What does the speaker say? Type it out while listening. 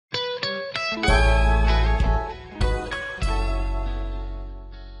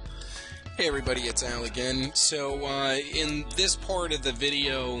Hey everybody, it's Al again. So in this part of the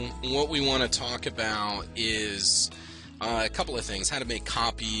video, what we want to talk about is a couple of things: how to make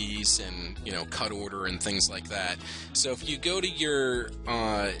copies and, cut order and things like that. So if you go to your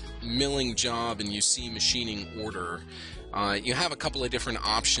milling job and you see machining order, you have a couple of different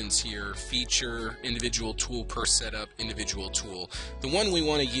options here: feature, individual tool per setup, individual tool. The one we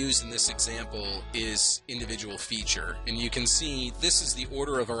want to use in this example is individual feature, and you can see this is the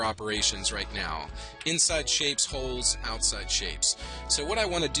order of our operations right now: inside shapes, holes, outside shapes. So what I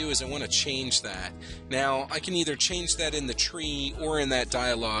want to do is I want to change that. Now I can either change that in the tree or in that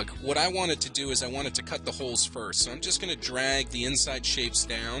dialog. What I wanted to do is I wanted to cut the holes first, so I'm just going to drag the inside shapes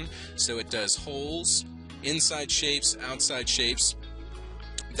down so it does holes, inside shapes, outside shapes.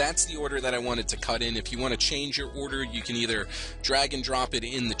 That's the order that I wanted to cut in. If you want to change your order, you can either drag and drop it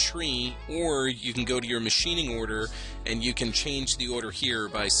in the tree, or you can go to your machining order and you can change the order here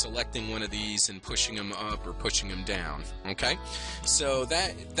by selecting one of these and pushing them up or pushing them down. Okay, so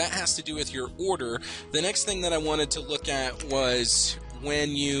that has to do with your order. The next thing that I wanted to look at was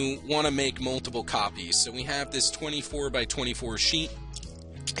when you want to make multiple copies. So we have this 24 by 24 sheet,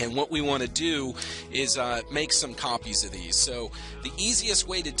 and what we want to do is make some copies of these. So the easiest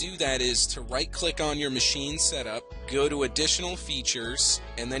way to do that is to right-click on your machine setup, go to Additional Features,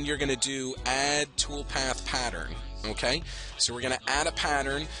 and then you're going to do Add Toolpath Pattern. Okay, so we're going to add a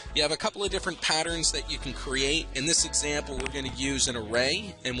pattern. You have a couple of different patterns that you can create. In this example, we're going to use an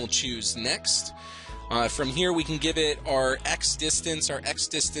array, and we'll choose Next. From here, we can give it our X distance. Our X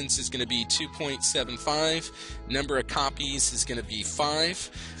distance is going to be 2.75. Number of copies is going to be 5.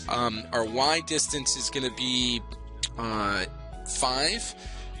 Our Y distance is going to be 5.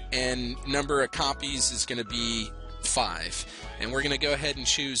 And number of copies is going to be 5. And we're going to go ahead and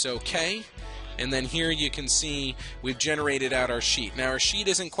choose OK. And then here you can see we've generated out our sheet. Now, our sheet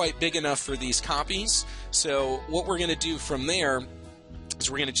isn't quite big enough for these copies. So what we're going to do from there is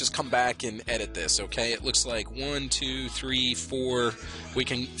we're going to just come back and edit this. Okay, it looks like 1, 2, 3, 4. We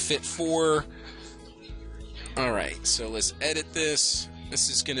can fit 4. Alright, so let's edit this. This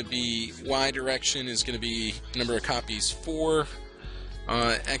is going to be Y direction is going to be number of copies 4.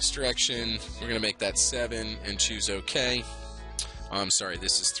 X direction, we're going to make that 7 and choose OK. I'm sorry,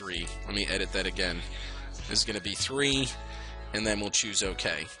 this is 3. Let me edit that again. This is going to be 3, and then we'll choose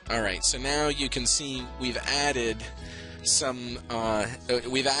OK. Alright, so now you can see we've added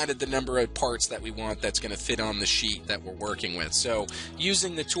the number of parts that we want that's going to fit on the sheet that we're working with. So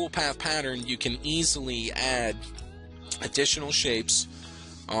using the toolpath pattern, you can easily add additional shapes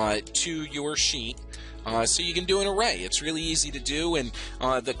to your sheet. So you can do an array. It's really easy to do, and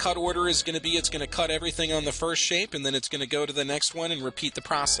the cut order is going to be, it's going to cut everything on the first shape, and then it's going to go to the next one and repeat the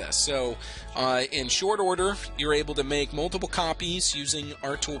process. So in short order, you're able to make multiple copies using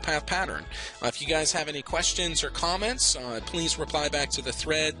our toolpath pattern. If you guys have any questions or comments, please reply back to the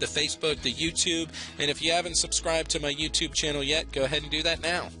thread, the Facebook, the YouTube, and if you haven't subscribed to my YouTube channel yet, go ahead and do that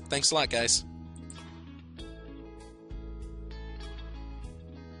now. Thanks a lot, guys.